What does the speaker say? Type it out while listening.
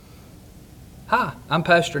Hi, I'm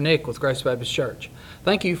Pastor Nick with Grace Baptist Church.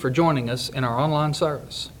 Thank you for joining us in our online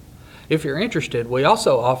service. If you're interested, we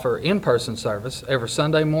also offer in-person service every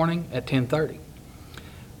Sunday morning at 10:30.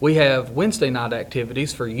 We have Wednesday night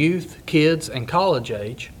activities for youth, kids, and college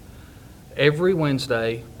age every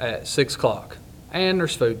Wednesday at 6 o'clock, and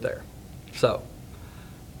there's food there. So,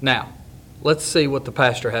 now, let's see what the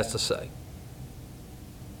pastor has to say.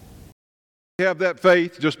 We have that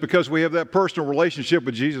faith, just because we have that personal relationship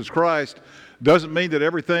with Jesus Christ doesn't mean that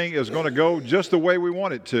everything is going to go just the way we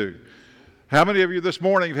want it to. How many of you this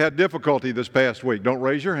morning have had difficulty this past week? Don't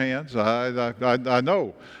raise your hands. I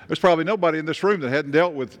know. There's probably nobody in this room that hadn't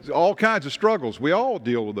dealt with all kinds of struggles. We all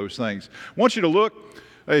deal with those things. I want you to look,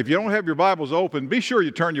 if you don't have your Bibles open, be sure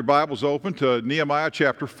you turn your Bibles open to Nehemiah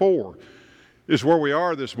chapter 4 is where we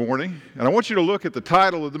are this morning. And I want you to look at the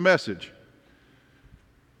title of the message.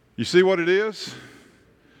 You see what it is?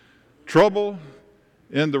 Trouble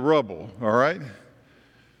in the rubble, all right?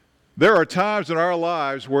 There are times in our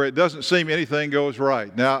lives where it doesn't seem anything goes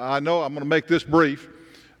right. Now, I know I'm going to make this brief,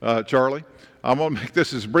 Charlie. I'm going to make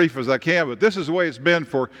this as brief as I can, but this is the way it's been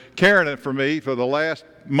for Karen and for me for the last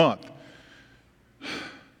month.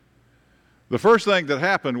 The first thing that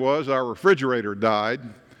happened was our refrigerator died,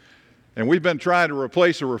 and we've been trying to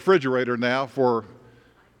replace a refrigerator now for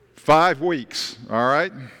 5 weeks, all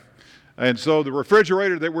right? And so the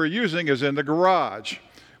refrigerator that we're using is in the garage,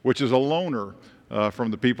 which is a loaner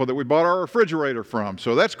from the people that we bought our refrigerator from.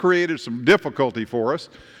 So that's created some difficulty for us.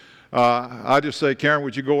 I just say, Karen,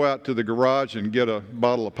 would you go out to the garage and get a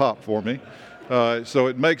bottle of pop for me? So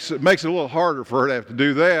it makes it a little harder for her to have to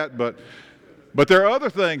do that. But there are other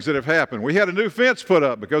things that have happened. We had a new fence put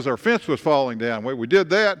up because our fence was falling down. When we did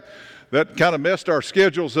that, that kind of messed our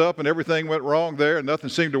schedules up and everything went wrong there and nothing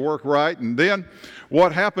seemed to work right. And then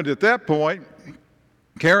what happened at that point,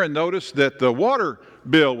 Karen noticed that the water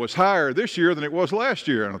bill was higher this year than it was last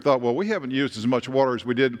year. And I thought, well, we haven't used as much water as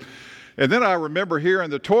we did. And then I remember hearing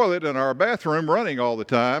the toilet in our bathroom running all the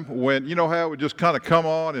time when, you know how it would just kind of come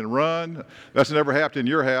on and run? That's never happened in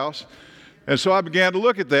your house. And so I began to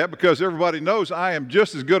look at that because everybody knows I am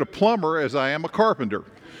just as good a plumber as I am a carpenter.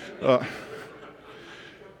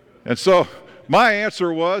 And so my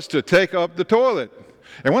answer was to take up the toilet.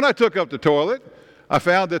 And when I took up the toilet, I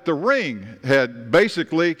found that the ring had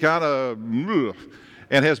basically kind of,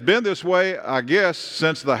 and has been this way, I guess,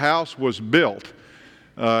 since the house was built.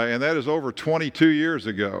 And that is over 22 years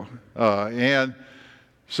ago. And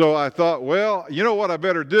so I thought, well, you know what I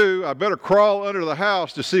better do? I better crawl under the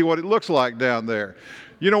house to see what it looks like down there.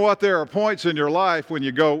 You know what? There are points in your life when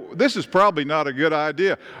you go, this is probably not a good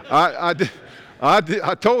idea.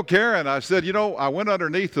 I told Karen, I said, you know, I went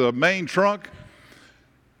underneath the main trunk.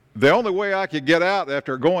 The only way I could get out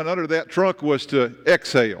after going under that trunk was to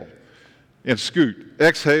exhale and scoot.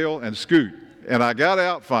 Exhale and scoot. And I got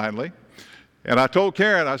out finally. And I told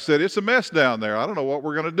Karen, I said, it's a mess down there. I don't know what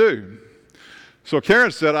we're going to do. So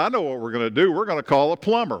Karen said, I know what we're going to do. We're going to call a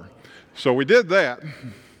plumber. So we did that.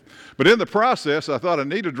 But in the process, I thought I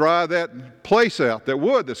need to dry that place out, that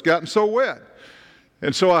wood that's gotten so wet.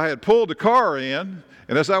 And so I had pulled the car in,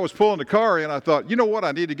 and as I was pulling the car in, I thought, you know what,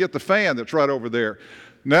 I need to get the fan that's right over there.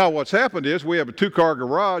 Now what's happened is we have a 2-car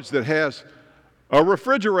garage that has a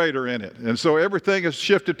refrigerator in it, and so everything is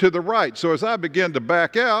shifted to the right. So as I begin to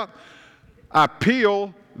back out, I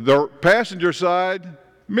peel the passenger side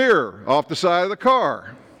mirror off the side of the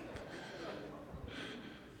car.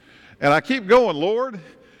 And I keep going, Lord,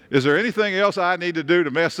 is there anything else I need to do to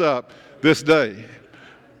mess up this day?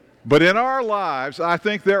 But in our lives, I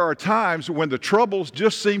think there are times when the troubles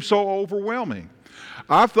just seem so overwhelming.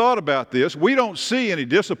 I've thought about this. We don't see any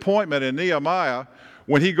disappointment in Nehemiah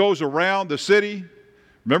when he goes around the city.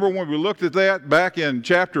 Remember when we looked at that back in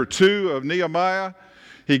chapter 2 of Nehemiah?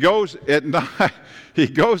 He goes at night. He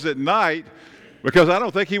goes at night because I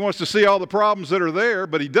don't think he wants to see all the problems that are there,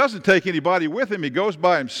 but he doesn't take anybody with him. He goes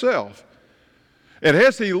by himself. And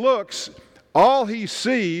as he looks, all he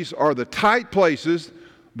sees are the tight places,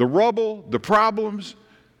 the rubble, the problems.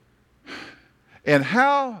 And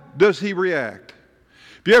how does he react?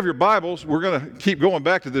 If you have your Bibles, we're going to keep going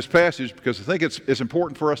back to this passage because I think it's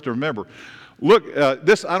important for us to remember. Look,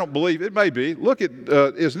 this I don't believe, it may be. Look at,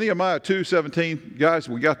 is Nehemiah 2:17, guys,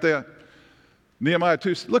 we got that? Nehemiah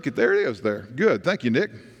 2, look at, there it is there. Good, thank you,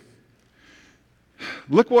 Nick.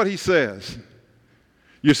 Look what he says.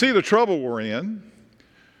 You see the trouble we're in.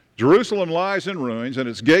 Jerusalem lies in ruins, and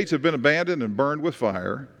its gates have been abandoned and burned with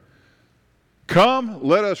fire. Come,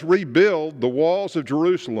 let us rebuild the walls of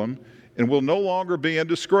Jerusalem, and we'll no longer be in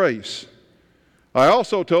disgrace. I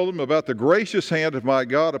also told them about the gracious hand of my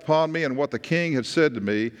God upon me and what the king had said to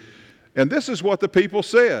me. And this is what the people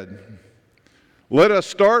said. Let us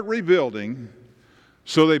start rebuilding.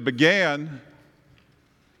 So they began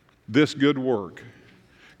this good work.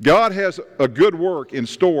 God has a good work in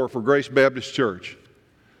store for Grace Baptist Church.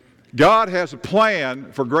 God has a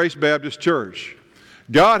plan for Grace Baptist Church.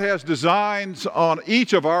 God has designs on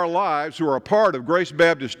each of our lives who are a part of Grace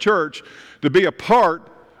Baptist Church to be a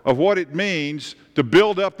part of what it means to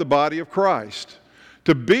build up the body of Christ,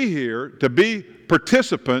 to be here, to be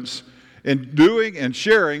participants in doing and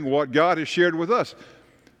sharing what God has shared with us.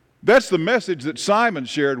 That's the message that Simon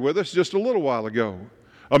shared with us just a little while ago.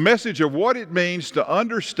 A message of what it means to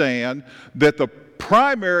understand that the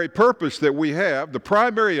primary purpose that we have, the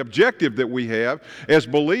primary objective that we have as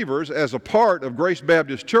believers, as a part of Grace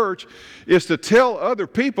Baptist Church, is to tell other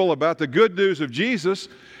people about the good news of Jesus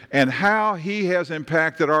and how He has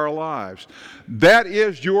impacted our lives. That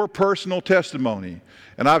is your personal testimony.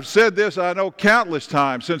 And I've said this, I know, countless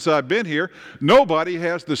times since I've been here. Nobody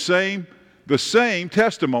has the same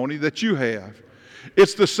testimony that you have.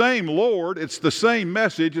 It's the same Lord, it's the same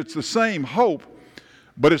message, it's the same hope,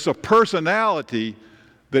 but it's a personality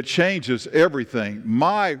that changes everything.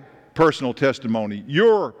 My personal testimony,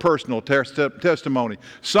 your personal testimony,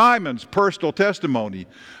 Simon's personal testimony,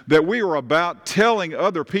 that we are about telling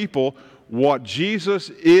other people what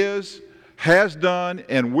Jesus is, has done,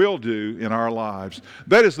 and will do in our lives.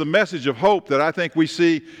 That is the message of hope that I think we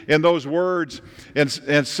see in those words in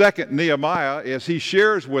 2 Nehemiah as he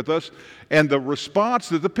shares with us, and the response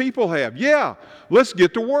that the people have. Yeah, let's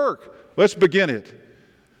get to work. Let's begin it.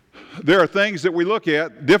 There are things that we look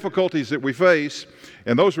at, difficulties that we face,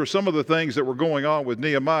 and those were some of the things that were going on with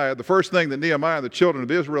Nehemiah. The first thing that Nehemiah and the children of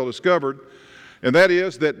Israel discovered, and that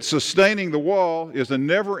is that sustaining the wall is a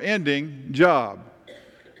never-ending job.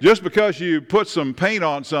 Just because you put some paint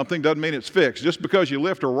on something doesn't mean it's fixed. Just because you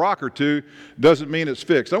lift a rock or two doesn't mean it's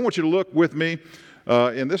fixed. I want you to look with me,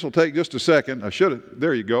 and this will take just a second.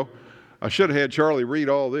 There you go. I should have had Charlie read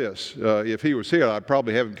all this. If he was here, I'd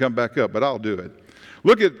probably have him come back up, but I'll do it.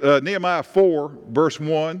 Look at Nehemiah 4, verse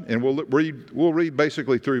 1, and we'll read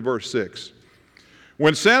basically through verse 6.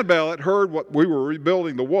 When Sanballat heard what we were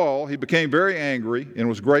rebuilding the wall, he became very angry and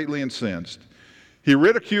was greatly incensed. He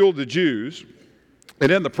ridiculed the Jews,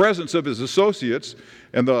 and in the presence of his associates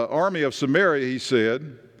and the army of Samaria, he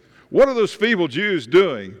said, "What are those feeble Jews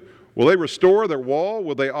doing? Will they restore their wall?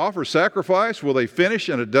 Will they offer sacrifice? Will they finish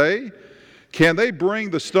in a day? Can they bring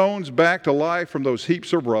the stones back to life from those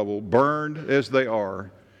heaps of rubble, burned as they are?"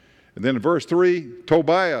 And then in verse 3,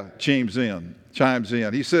 Tobiah chimes in.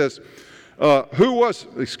 He says, who was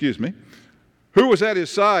at his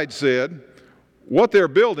side said, "What they're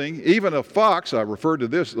building, even a fox," I referred to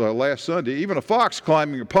this last Sunday, "even a fox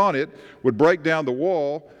climbing upon it would break down the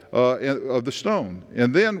wall of the stone."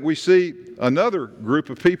 And then we see another group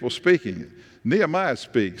of people speaking. Nehemiah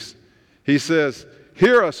speaks. He says,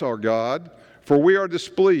 "Hear us, our God, for we are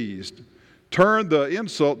displeased. Turn their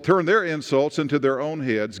insults into their own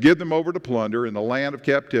heads. Give them over to plunder in the land of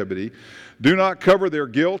captivity. Do not cover their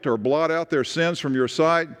guilt or blot out their sins from your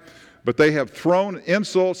sight, but they have thrown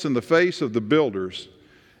insults in the face of the builders."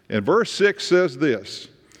 And verse 6 says this,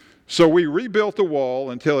 "So we rebuilt the wall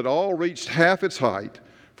until it all reached half its height,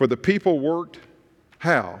 for the people worked,"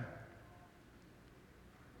 how?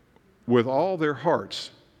 "With all their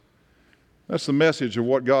hearts." That's the message of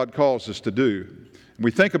what God calls us to do.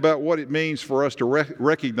 We think about what it means for us to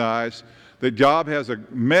recognize that God has a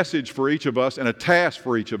message for each of us and a task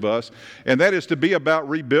for each of us, and that is to be about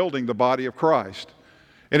rebuilding the body of Christ.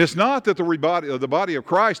 And it's not that the body of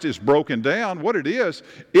Christ is broken down. What it is,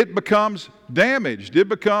 it becomes damaged. It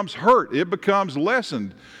becomes hurt. It becomes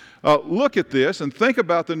lessened. Look at this and think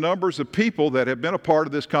about the numbers of people that have been a part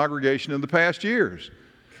of this congregation in the past years.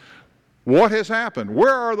 What has happened?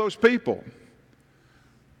 Where are those people?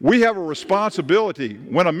 We have a responsibility.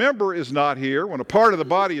 When a member is not here, when a part of the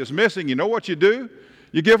body is missing, you know what you do?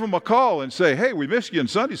 You give them a call and say, "Hey, we missed you in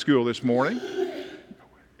Sunday school this morning."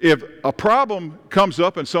 If a problem comes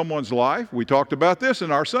up in someone's life, we talked about this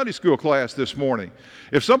in our Sunday school class this morning.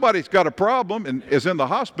 If somebody's got a problem and is in the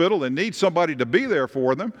hospital and needs somebody to be there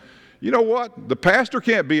for them, you know what? The pastor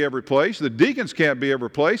can't be every place. The deacons can't be every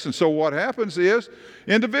place. And so what happens is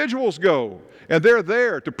individuals go, and they're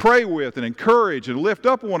there to pray with and encourage and lift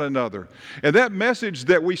up one another. And that message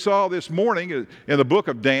that we saw this morning in the book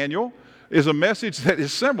of Daniel is a message that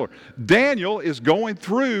is similar. Daniel is going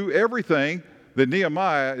through everything that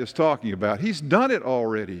Nehemiah is talking about. He's done it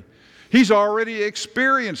already. He's already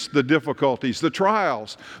experienced the difficulties, the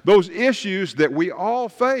trials, those issues that we all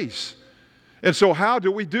face. And so how do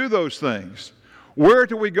we do those things? Where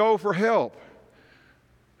do we go for help?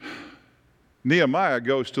 Nehemiah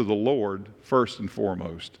goes to the Lord first and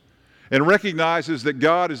foremost. and recognizes that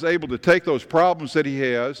God is able to take those problems that he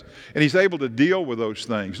has, and he's able to deal with those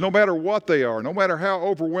things, no matter what they are, no matter how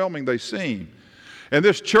overwhelming they seem. And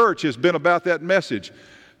this church has been about that message.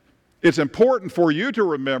 It's important for you to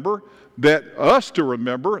remember us to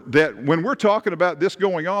remember that when we're talking about this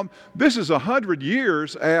going on, this is 100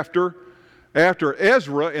 years after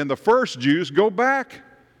Ezra and the first Jews go back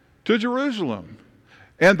to Jerusalem.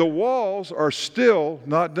 And the walls are still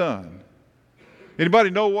not done.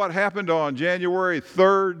 Anybody know what happened on January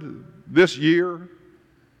 3rd this year?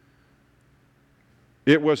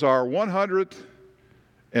 It was our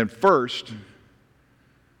 101st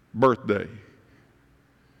birthday.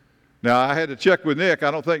 Now, I had to check with Nick.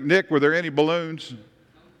 I don't think, Nick, were there any balloons?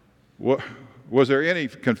 Was there any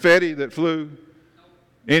confetti that flew?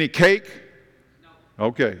 Any cake?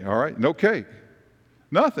 Okay, all right, no cake.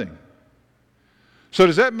 Nothing. So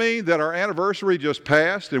does that mean that our anniversary just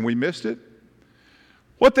passed and we missed it?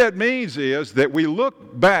 What that means is that we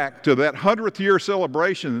look back to that 100th year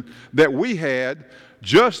celebration that we had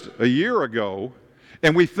just a year ago,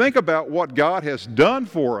 and we think about what God has done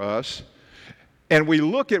for us, and we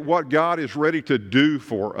look at what God is ready to do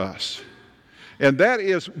for us. And that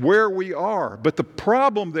is where we are. But the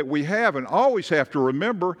problem that we have and always have to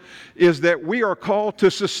remember is that we are called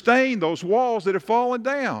to sustain those walls that have fallen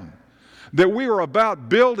down. That we are about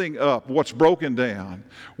building up what's broken down.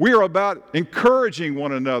 We are about encouraging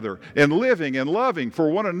one another and living and loving for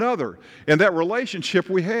one another and that relationship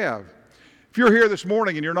we have. If you're here this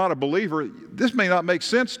morning and you're not a believer, this may not make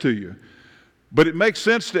sense to you. But it makes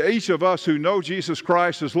sense to each of us who know Jesus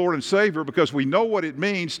Christ as Lord and Savior, because we know what it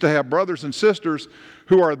means to have brothers and sisters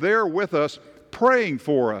who are there with us, praying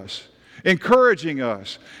for us, encouraging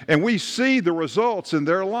us, and we see the results in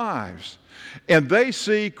their lives. And they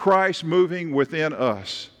see Christ moving within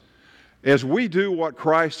us as we do what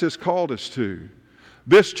Christ has called us to.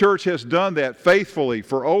 This church has done that faithfully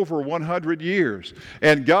for over 100 years.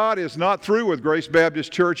 And God is not through with Grace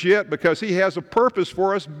Baptist Church yet, because He has a purpose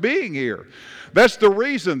for us being here. That's the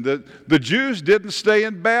reason that the Jews didn't stay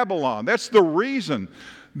in Babylon. That's the reason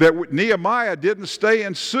that Nehemiah didn't stay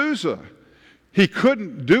in Susa. He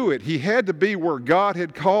couldn't do it. He had to be where God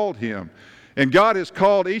had called him. And God has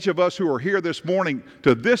called each of us who are here this morning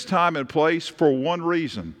to this time and place for one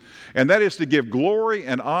reason, and that is to give glory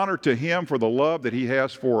and honor to Him for the love that He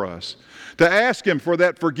has for us, to ask Him for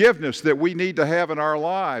that forgiveness that we need to have in our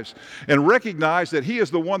lives, and recognize that He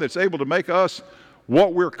is the one that's able to make us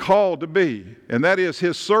what we're called to be, and that is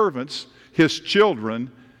His servants, His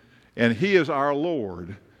children, and He is our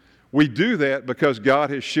Lord. We do that because God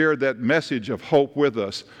has shared that message of hope with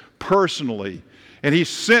us personally. And He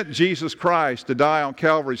sent Jesus Christ to die on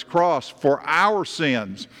Calvary's cross for our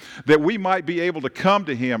sins, that we might be able to come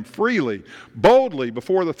to Him freely, boldly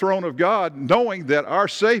before the throne of God, knowing that our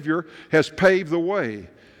Savior has paved the way.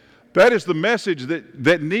 That is the message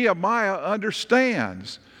that Nehemiah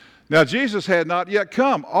understands. Now, Jesus had not yet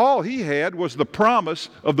come. All he had was the promise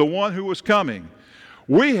of the one who was coming.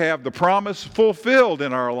 We have the promise fulfilled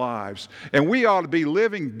in our lives, and we ought to be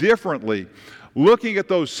living differently, looking at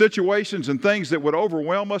those situations and things that would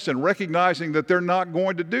overwhelm us and recognizing that they're not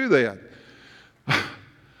going to do that.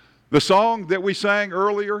 The song that we sang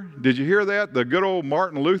earlier, did you hear that? The good old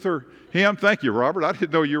Martin Luther hymn? Thank you, Robert. I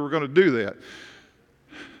didn't know you were going to do that.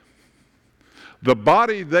 The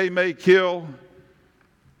body they may kill,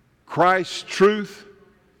 Christ's truth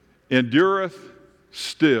endureth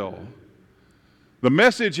still. The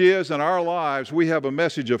message is, in our lives, we have a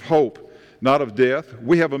message of hope, not of death.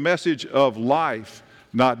 We have a message of life,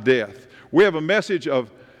 not death. We have a message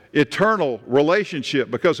of eternal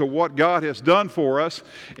relationship because of what God has done for us,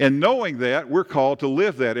 and knowing that, we're called to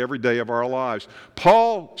live that every day of our lives.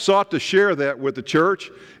 Paul sought to share that with the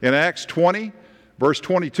church in Acts 20, verse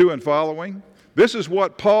 22 and following. This is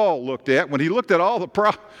what Paul looked at when he looked at all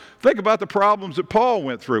the think about the problems that Paul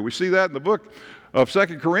went through. We see that in the book of 2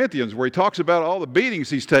 Corinthians, where he talks about all the beatings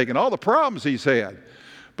he's taken, all the problems he's had.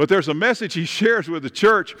 But there's a message he shares with the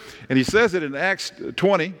church, and he says it in Acts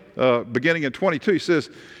 20, beginning in 22. He says,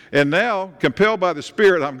 "And now, compelled by the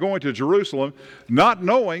Spirit, I'm going to Jerusalem, not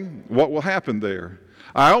knowing what will happen there.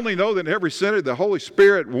 I only know that in every city the Holy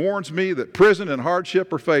Spirit warns me that prison and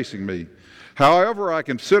hardship are facing me. However, I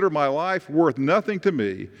consider my life worth nothing to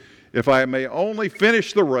me if I may only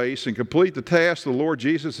finish the race and complete the task the Lord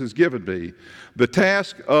Jesus has given me, the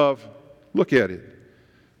task of," look at it,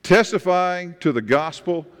 "testifying to the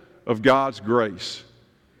gospel of God's grace."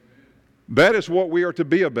 That is what we are to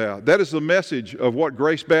be about. That is the message of what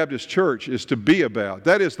Grace Baptist Church is to be about.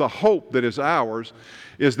 That is the hope that is ours,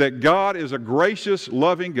 is that God is a gracious,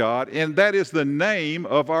 loving God, and that is the name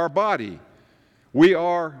of our body. We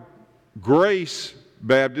are Grace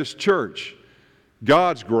Baptist Church.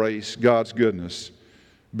 God's grace, God's goodness.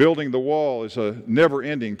 Building the wall is a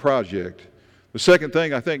never-ending project. The second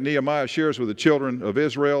thing I think Nehemiah shares with the children of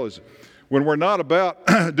Israel is when we're not about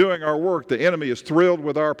doing our work, the enemy is thrilled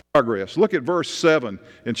with our progress. Look at verse 7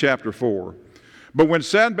 in chapter 4. But when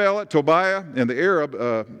Sanballat, Tobiah, and the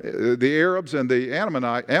Arabs and the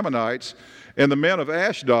Ammonites and the men of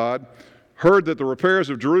Ashdod heard that the repairs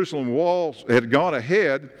of Jerusalem walls had gone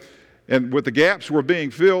ahead, and with the gaps were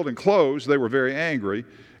being filled and closed, they were very angry,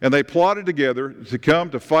 and they plotted together to come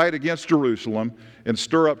to fight against Jerusalem and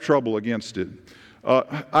stir up trouble against it.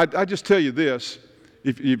 I just tell you this,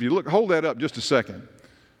 if you look, hold that up just a second,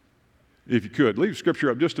 if you could. Leave Scripture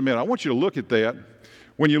up just a minute. I want you to look at that.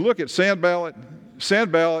 When you look at Sanballat,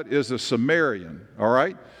 Sanballat is a Samaritan, all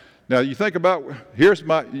right? Now you think about,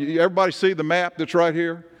 everybody see the map that's right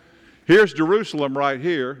here? Here's Jerusalem right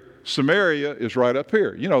here. Samaria is right up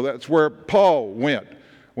here. You know, that's where Paul went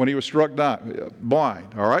when he was struck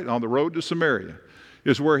blind, all right? On the road to Samaria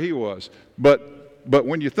is where he was. But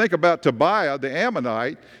when you think about Tobiah, the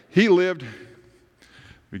Ammonite, he lived,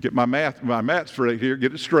 let me get my math straight here,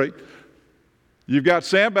 get it straight. You've got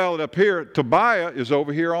Sanballat up here. Tobiah is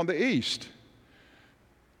over here on the east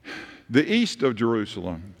of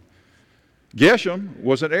Jerusalem. Geshem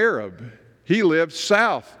was an Arab. He lived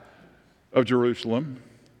south of Jerusalem.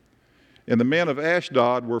 And the men of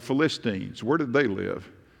Ashdod were Philistines. Where did they live?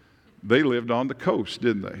 They lived on the coast,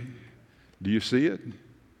 didn't they? Do you see it?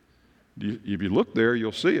 If you look there,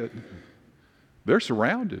 you'll see it. They're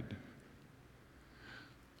surrounded.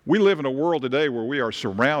 We live in a world today where we are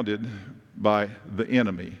surrounded by the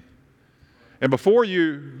enemy. And before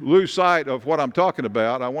you lose sight of what I'm talking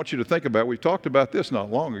about, I want you to think about, we talked about this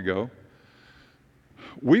not long ago.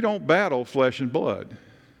 We don't battle flesh and blood.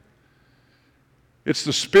 It's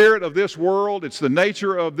the spirit of this world. It's the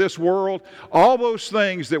nature of this world. All those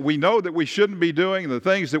things that we know that we shouldn't be doing, and the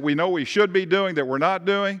things that we know we should be doing that we're not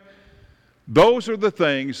doing, those are the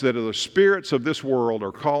things that the spirits of this world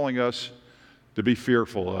are calling us to be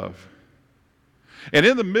fearful of. And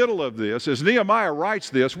in the middle of this, as Nehemiah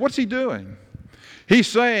writes this, what's he doing? He's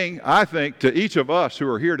saying, I think, to each of us who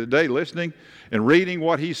are here today listening and reading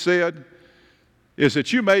what he said, is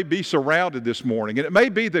that you may be surrounded this morning. And it may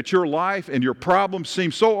be that your life and your problems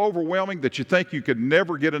seem so overwhelming that you think you could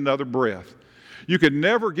never get another breath. You could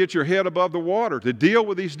never get your head above the water to deal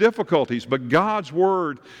with these difficulties. But God's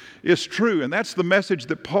Word is true. And that's the message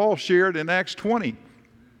that Paul shared in Acts 20.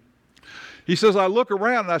 He says, I look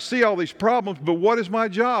around and I see all these problems, but what is my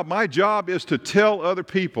job? My job is to tell other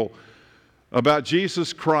people about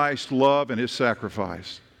Jesus Christ's love and His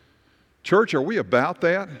sacrifice. Church, are we about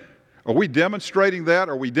that? Are we demonstrating that?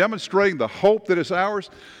 Are we demonstrating the hope that is ours?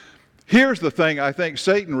 Here's the thing I think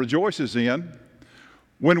Satan rejoices in.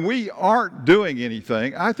 When we aren't doing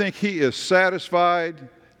anything, I think he is satisfied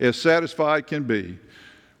as satisfied can be.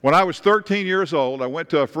 When I was 13 years old, I went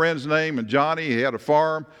to a friend's name, and Johnny, he had a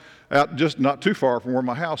farm out just not too far from where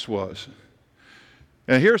my house was.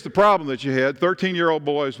 And here's the problem that you had, 13-year-old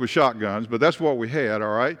boys with shotguns, but that's what we had,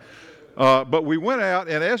 all right? But we went out,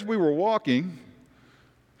 and as we were walking,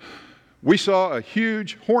 we saw a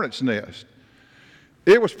huge hornet's nest.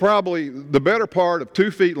 It was probably the better part of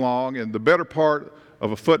 2 feet long and the better part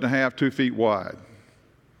of 1.5 feet, 2 feet wide.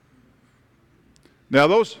 Now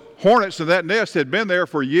those hornets in that nest had been there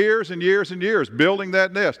for years and years and years, building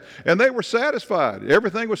that nest. And they were satisfied.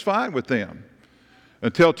 Everything was fine with them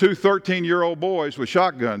until 2 13-year-old boys with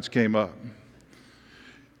shotguns came up.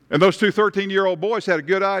 And those 2 13-year-old boys had a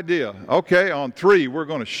good idea. Okay, on 3, we're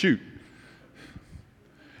going to shoot.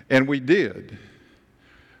 And we did.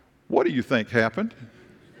 What do you think happened?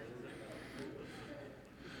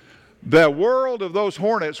 The world of those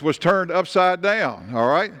hornets was turned upside down, all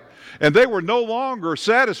right? And they were no longer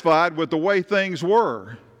satisfied with the way things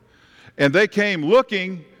were. And they came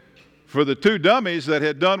looking for the 2 dummies that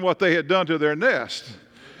had done what they had done to their nest.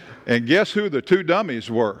 And guess who the 2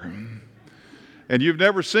 dummies were? And you've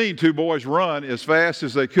never seen 2 boys run as fast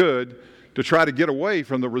as they could to try to get away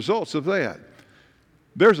from the results of that.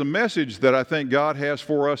 There's a message that I think God has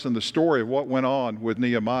for us in the story of what went on with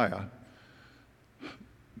Nehemiah.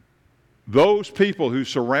 Those people who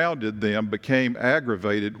surrounded them became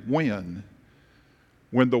aggravated when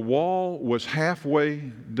the wall was halfway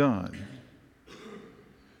done.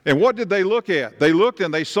 And what did they look at? They looked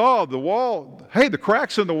and they saw the wall. Hey, the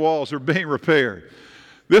cracks in the walls are being repaired.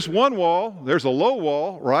 This one wall, there's a low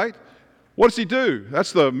wall, right? What does he do?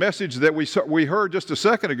 That's the message that we heard just a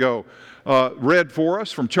second ago, read for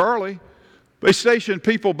us from Charlie. They stationed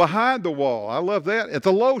people behind the wall. I love that. At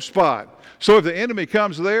the low spot. So if the enemy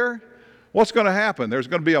comes there, What's going to happen? There's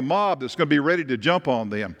going to be a mob that's going to be ready to jump on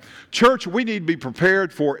them. Church, we need to be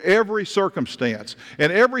prepared for every circumstance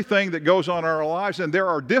and everything that goes on in our lives. And there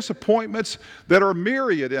are disappointments that are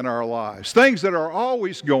myriad in our lives, things that are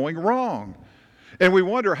always going wrong. And we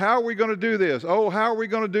wonder, how are we going to do this? Oh, how are we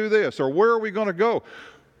going to do this? Or where are we going to go?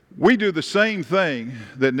 We do the same thing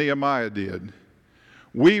that Nehemiah did.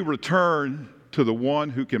 We return to the one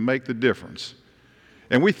who can make the difference.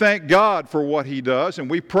 And we thank God for what he does, and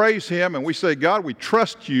we praise him, and we say, God, we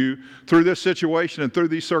trust you through this situation and through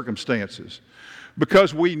these circumstances,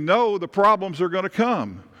 because we know the problems are going to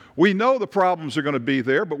come. We know the problems are going to be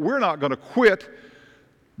there, but we're not going to quit,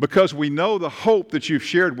 because we know the hope that you've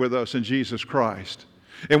shared with us in Jesus Christ.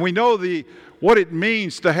 And we know what it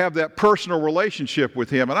means to have that personal relationship with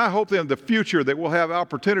him. And I hope that in the future that we'll have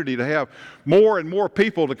opportunity to have more and more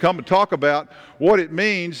people to come and talk about what it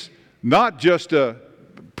means, not just to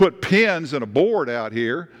put pins and a board out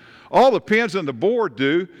here. All the pins and the board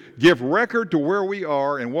do give record to where we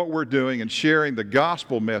are and what we're doing and sharing the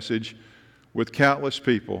gospel message with countless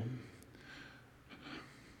people.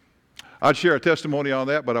 I'd share a testimony on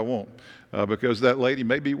that, but I won't, because that lady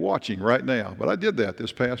may be watching right now. But I did that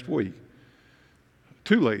this past week.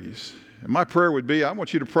 2 ladies. And my prayer would be, I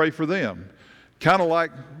want you to pray for them. Kind of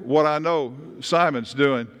like what I know Simon's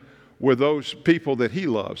doing with those people that he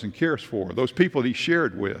loves and cares for, those people he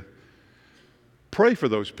shared with. Pray for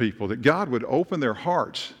those people, that God would open their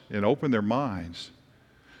hearts and open their minds.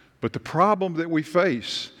 But the problem that we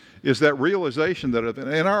face is that realization that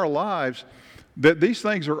in our lives, that these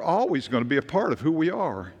things are always going to be a part of who we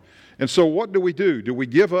are. And so what do? Do we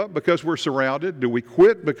give up because we're surrounded? Do we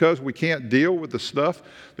quit because we can't deal with the stuff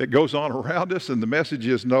that goes on around us? And the message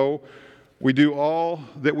is no, we do all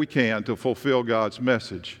that we can to fulfill God's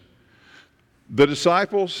message. The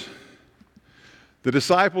disciples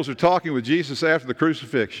are talking with Jesus after the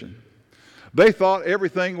crucifixion. They thought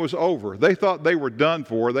everything was over. They thought they were done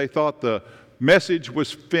for. They thought the message was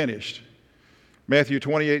finished. Matthew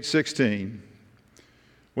 28:16.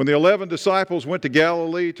 When the 11 disciples went to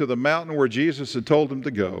Galilee, to the mountain where Jesus had told them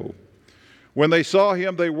to go, when they saw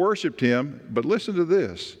him, they worshiped him. But listen to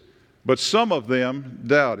this. But some of them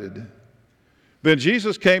doubted. Then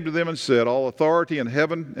Jesus came to them and said, all authority in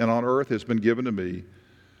heaven and on earth has been given to me.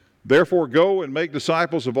 Therefore go and make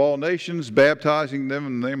disciples of all nations, baptizing them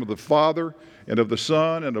in the name of the Father and of the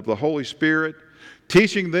Son and of the Holy Spirit,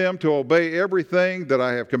 teaching them to obey everything that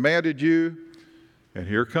I have commanded you. And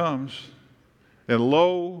here comes. And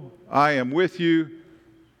lo, I am with you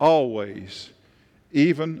always,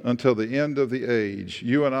 even until the end of the age.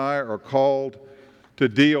 You and I are called to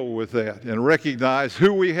deal with that and recognize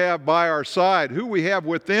who we have by our side, who we have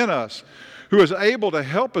within us, who is able to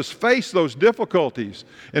help us face those difficulties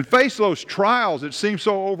and face those trials that seem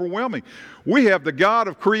so overwhelming. We have the God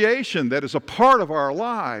of creation that is a part of our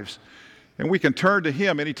lives, and we can turn to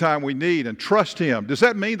him anytime we need and trust him. Does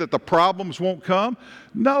that mean that the problems won't come?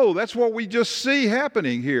 No, that's what we just see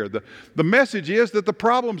happening here. The message is that the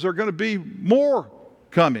problems are going to be more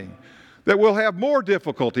coming, that we'll have more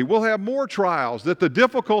difficulty, we'll have more trials, that the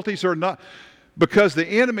difficulties are not, because the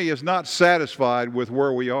enemy is not satisfied with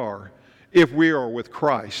where we are if we are with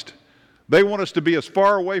Christ. They want us to be as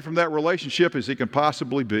far away from that relationship as he can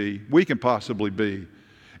possibly be, we can possibly be.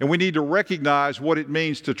 And we need to recognize what it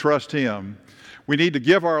means to trust him. We need to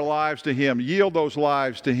give our lives to him, yield those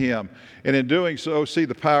lives to him, and in doing so, see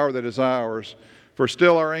the power that is ours. For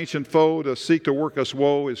still our ancient foe to seek to work us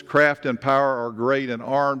woe, his craft and power are great, and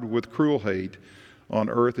armed with cruel hate on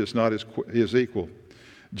earth is not his equal.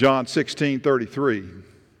 John 16:33,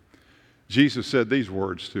 Jesus said these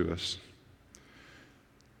words to us.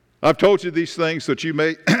 I've told you these things that you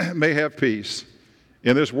may have peace.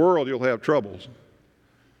 In this world you'll have troubles.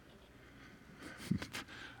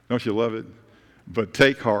 Don't you love it? But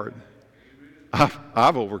take heart.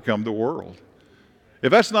 I've overcome the world.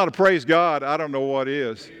 If that's not a praise God, I don't know what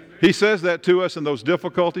is. He says that to us in those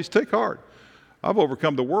difficulties. Take heart. I've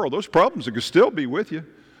overcome the world. Those problems are going to still be with you.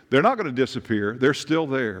 They're not going to disappear. They're still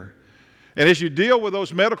there. And as you deal with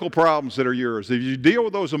those medical problems that are yours, as you deal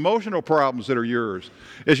with those emotional problems that are yours,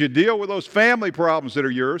 as you deal with those family problems that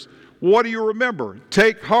are yours, what do you remember?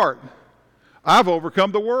 Take heart. I've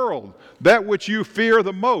overcome the world. That which you fear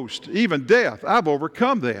the most, even death, I've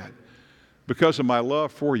overcome that because of my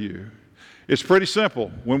love for you. It's pretty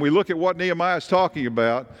simple. When we look at what Nehemiah is talking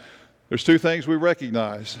about, there's 2 things we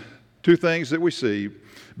recognize, 2 things that we see.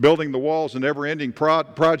 Building the walls, a never-ending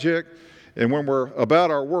project, and when we're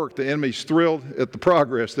about our work, the enemy's thrilled at the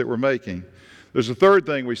progress that we're making. There's a 3rd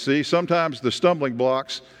thing we see. Sometimes the stumbling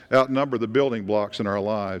blocks outnumber the building blocks in our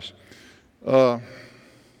lives.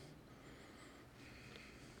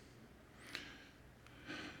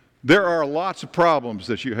 There are lots of problems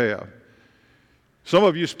that you have. Some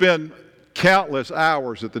of you spend countless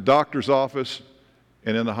hours at the doctor's office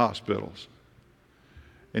and in the hospitals.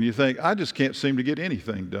 And you think, I just can't seem to get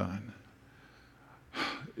anything done.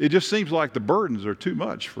 It just seems like the burdens are too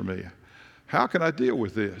much for me. How can I deal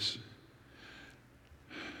with this?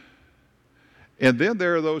 And then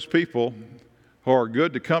there are those people who are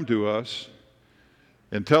good to come to us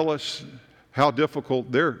and tell us how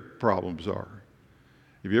difficult their problems are.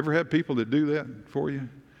 Have you ever had people that do that for you?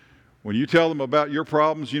 When you tell them about your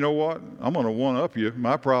problems, you know what? I'm going to one-up you.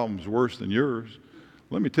 My problem's worse than yours.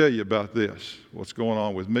 Let me tell you about this, what's going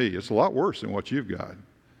on with me. It's a lot worse than what you've got.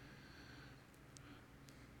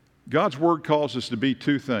 God's Word calls us to be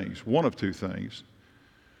two things, one of two things.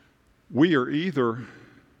 We are either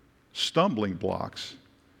stumbling blocks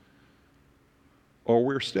or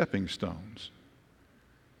we're stepping stones.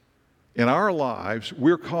 In our lives,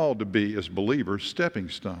 we're called to be, as believers, stepping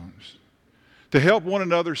stones, to help one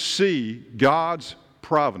another see God's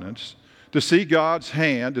providence, to see God's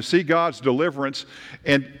hand, to see God's deliverance,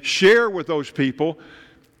 and share with those people,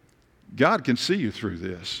 God can see you through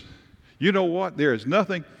this. You know what? There is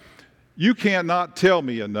nothing, you cannot tell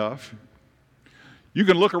me enough. You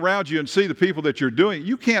can look around you and see the people that you're doing.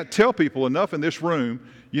 You can't tell people enough in this room,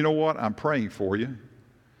 you know what? I'm praying for you.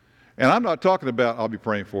 And I'm not talking about, I'll be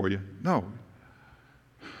praying for you. No.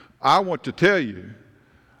 I want to tell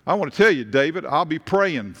you, David, I'll be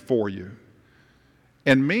praying for you.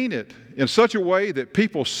 And mean it in such a way that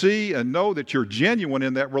people see and know that you're genuine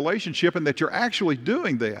in that relationship and that you're actually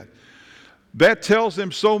doing that. That tells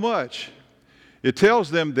them so much. It tells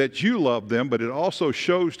them that you love them, but it also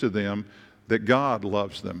shows to them that God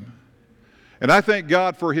loves them. And I thank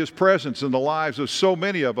God for His presence in the lives of so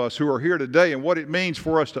many of us who are here today and what it means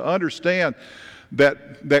for us to understand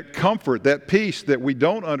that comfort, that peace that we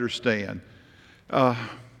don't understand.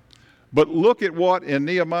 But look at what in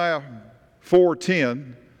Nehemiah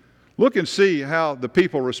 4:10, look and see how the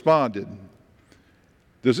people responded.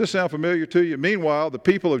 Does this sound familiar to you? Meanwhile, the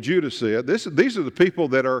people of Judah said, these are the people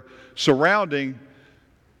that are surrounding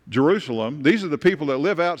Jerusalem. These are the people that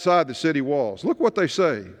live outside the city walls. Look what they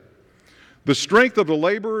say. The strength of the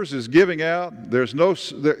laborers is giving out. There is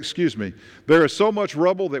so much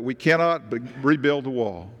rubble that we cannot rebuild the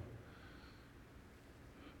wall.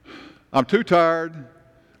 I'm too tired.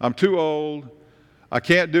 I'm too old. I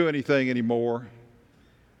can't do anything anymore.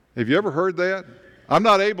 Have you ever heard that? I'm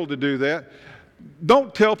not able to do that.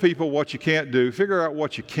 Don't tell people what you can't do. Figure out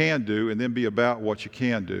what you can do and then be about what you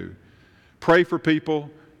can do. Pray for people.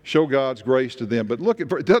 Show God's grace to them. But look, it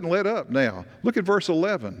doesn't let up now. Look at verse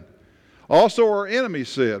 11. Also our enemies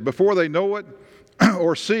said, before they know it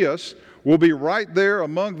or see us, we'll be right there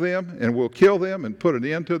among them and we'll kill them and put an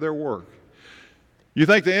end to their work. You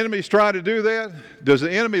think the enemy's trying to do that? Does the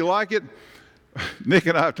enemy like it? Nick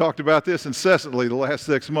and I have talked about this incessantly the last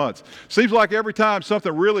 6 months. Seems like every time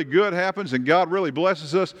something really good happens and God really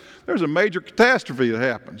blesses us, there's a major catastrophe that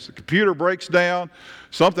happens. The computer breaks down,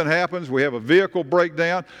 something happens, we have a vehicle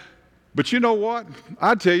breakdown. But you know what?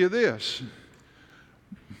 I'd tell you this.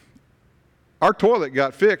 Our toilet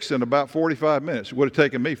got fixed in about 45 minutes. It would have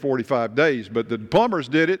taken me 45 days, but the plumbers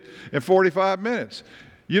did it in 45 minutes.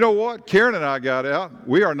 You know what? Karen and I got out.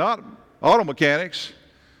 We are not auto mechanics.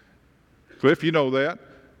 Cliff, you know that.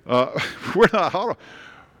 We're not auto.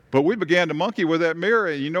 But we began to monkey with that mirror,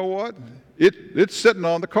 and you know what? It's sitting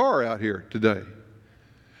on the car out here today.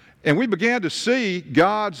 And we began to see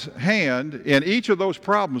God's hand in each of those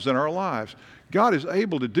problems in our lives. God is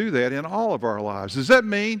able to do that in all of our lives. Does that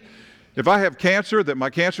mean if I have cancer, that my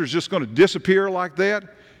cancer is just going to disappear like that?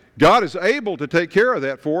 God is able to take care of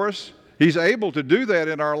that for us. He's able to do that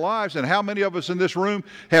in our lives. And how many of us in this room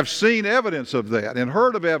have seen evidence of that and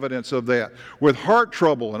heard of evidence of that with heart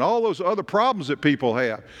trouble and all those other problems that people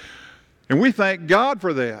have? And we thank God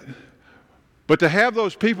for that. But to have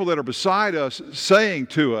those people that are beside us saying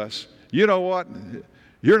to us, you know what?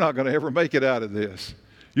 You're not going to ever make it out of this.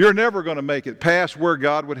 You're never going to make it past where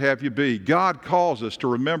God would have you be. God calls us to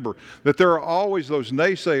remember that there are always those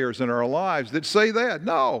naysayers in our lives that say that.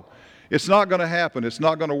 No, it's not going to happen. It's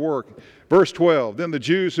not going to work. Verse 12, then the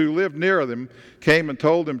Jews who lived near them came and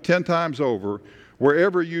told them 10 times over,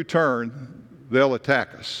 wherever you turn, they'll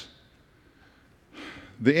attack us.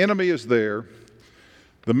 The enemy is there.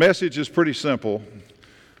 The message is pretty simple.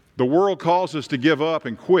 The world calls us to give up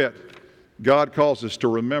and quit. God calls us to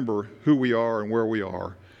remember who we are and where we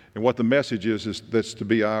are. And what the message is that's to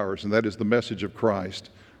be ours, and that is the message of Christ.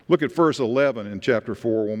 Look at verse 11 in chapter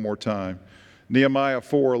 4 one more time. Nehemiah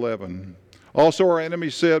 4:11. Also our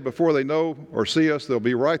enemies said, before they know or see us, they'll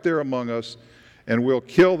be right there among us, and we'll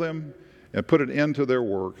kill them and put an end to their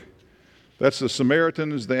work. That's the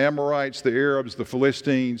Samaritans, the Amorites, the Arabs, the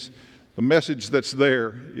Philistines. The message that's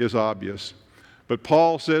there is obvious. But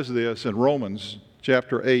Paul says this in Romans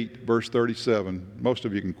chapter 8, verse 37. Most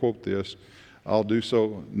of you can quote this. I'll do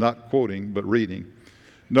so not quoting, but reading.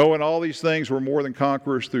 "No, in all these things we're more than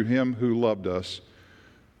conquerors through him who loved us.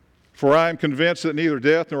 For I am convinced that neither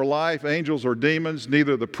death nor life, angels or demons,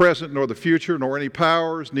 neither the present nor the future, nor any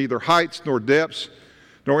powers, neither heights nor depths,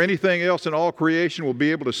 nor anything else in all creation will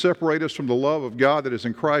be able to separate us from the love of God that is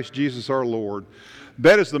in Christ Jesus our Lord."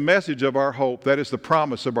 That is the message of our hope. That is the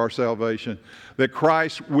promise of our salvation, that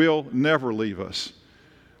Christ will never leave us.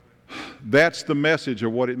 That's the message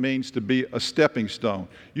of what it means to be a stepping stone.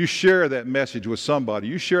 You share that message with somebody.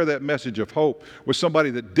 You share that message of hope with somebody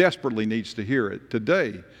that desperately needs to hear it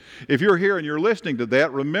today. If you're here and you're listening to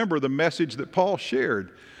that, remember the message that Paul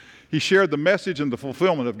shared. He shared the message and the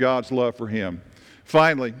fulfillment of God's love for him.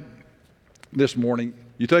 Finally, this morning,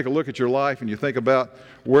 you take a look at your life and you think about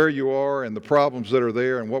where you are and the problems that are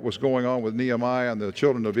there and what was going on with Nehemiah and the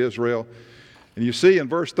children of Israel. And you see in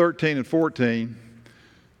verse 13 and 14,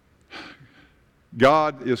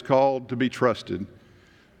 God is called to be trusted.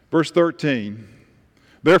 Verse 13,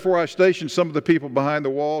 "Therefore I stationed some of the people behind the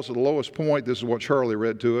walls at the lowest point," this is what Charlie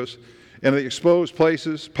read to us, "and the exposed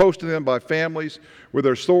places, posting them by families with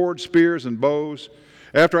their swords, spears, and bows.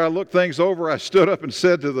 After I looked things over, I stood up and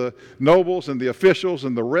said to the nobles and the officials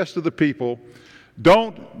and the rest of the people,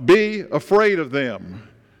 'Don't be afraid of them.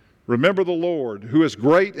 Remember the Lord, who is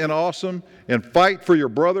great and awesome, and fight for your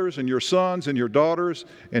brothers and your sons and your daughters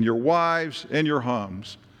and your wives and your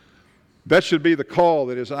homes.'" That should be the call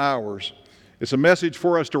that is ours. It's a message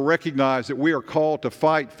for us to recognize that we are called to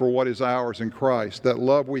fight for what is ours in Christ, that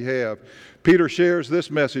love we have. Peter shares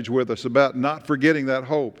this message with us about not forgetting that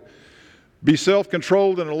hope. "Be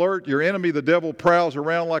self-controlled and alert. Your enemy, the devil, prowls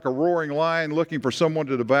around like a roaring lion looking for someone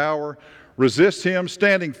to devour. Resist him,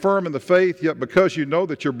 standing firm in the faith, yet because you know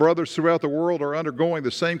that your brothers throughout the world are undergoing the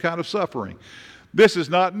same kind of suffering." This is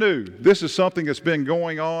not new. This is something that's been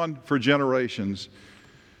going on for generations.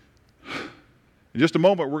 In just a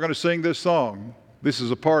moment, we're going to sing this song. This is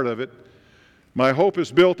a part of it. "My hope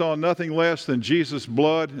is built on nothing less than Jesus'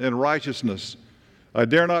 blood and righteousness. I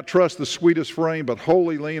dare not trust the sweetest frame, but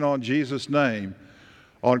wholly lean on Jesus' name.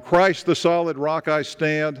 On Christ the solid rock I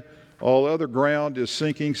stand. All other ground is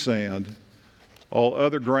sinking sand." All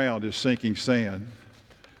other ground is sinking sand.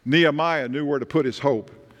 Nehemiah knew where to put his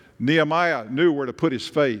hope. Nehemiah knew where to put his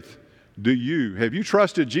faith. Do you? Have you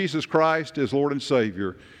trusted Jesus Christ as Lord and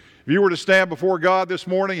Savior? If you were to stand before God this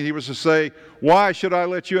morning and he was to say, "Why should I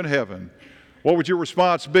let you in heaven?" what would your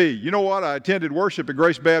response be? "You know what? I attended worship at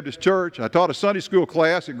Grace Baptist Church. I taught a Sunday school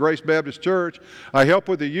class at Grace Baptist Church. I helped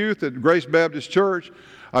with the youth at Grace Baptist Church.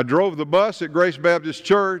 I drove the bus at Grace Baptist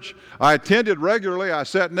Church. I attended regularly. I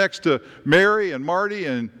sat next to Mary and Marty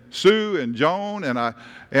and Sue and Joan, and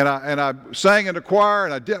I sang in the choir,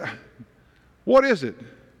 and I did." What is it?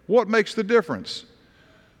 What makes the difference?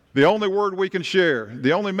 The only word we can share,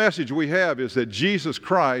 the only message we have is that Jesus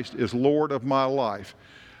Christ is Lord of my life.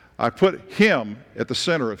 I put him at the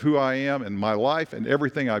center of who I am and my life and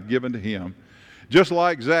everything I've given to him. Just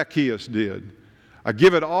like Zacchaeus did. I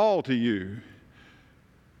give it all to you.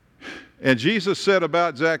 And Jesus said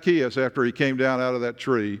about Zacchaeus after he came down out of that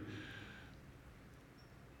tree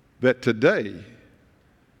that today,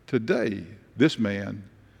 this man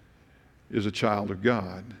is a child of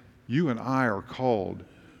God. You and I are called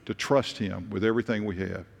to trust him with everything we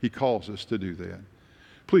have. He calls us to do that.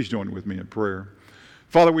 Please join with me in prayer.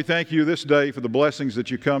 Father, we thank you this day for the blessings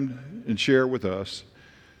that you come and share with us.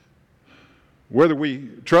 Whether we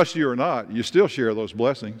trust you or not, you still share those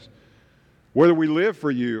blessings. Whether we live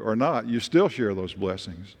for you or not, you still share those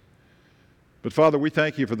blessings. But Father, we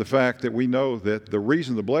thank you for the fact that we know that the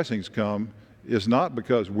reason the blessings come is not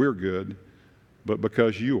because we're good, but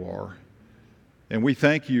because you are. And we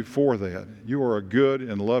thank you for that. You are a good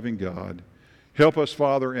and loving God. Help us,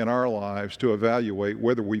 Father, in our lives to evaluate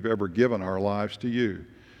whether we've ever given our lives to you.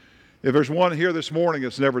 If there's one here this morning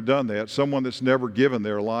that's never done that, someone that's never given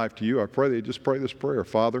their life to you, I pray they just pray this prayer.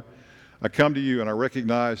 Father, I come to you and I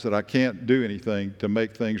recognize that I can't do anything to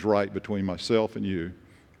make things right between myself and you.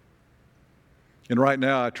 And right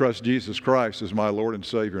now I trust Jesus Christ as my Lord and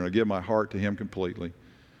Savior, and I give my heart to him completely.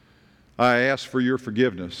 I ask for your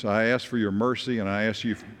forgiveness. I ask for your mercy, and I ask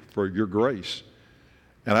you for your grace.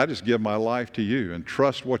 And I just give my life to you and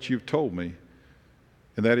trust what you've told me,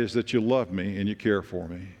 and that is that you love me and you care for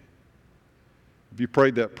me. If you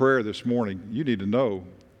prayed that prayer this morning, you need to know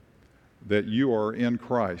that you are in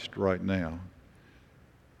Christ right now.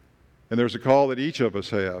 And there's a call that each of us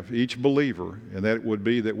have, each believer, and that would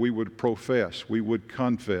be that we would profess, we would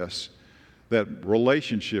confess that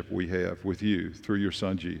relationship we have with you through your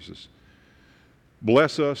Son Jesus.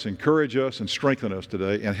 Bless us, encourage us, and strengthen us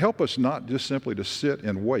today, and help us not just simply to sit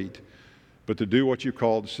and wait, but to do what you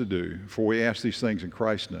called us to do. For we ask these things in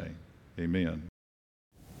Christ's name. Amen.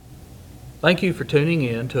 Thank you for tuning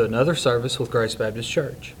in to another service with Grace Baptist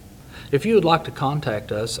Church. If you would like to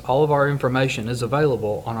contact us, all of our information is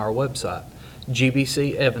available on our website,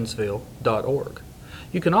 gbcevansville.org.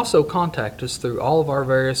 You can also contact us through all of our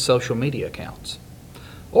various social media accounts.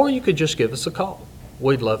 Or you could just give us a call.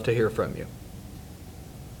 We'd love to hear from you.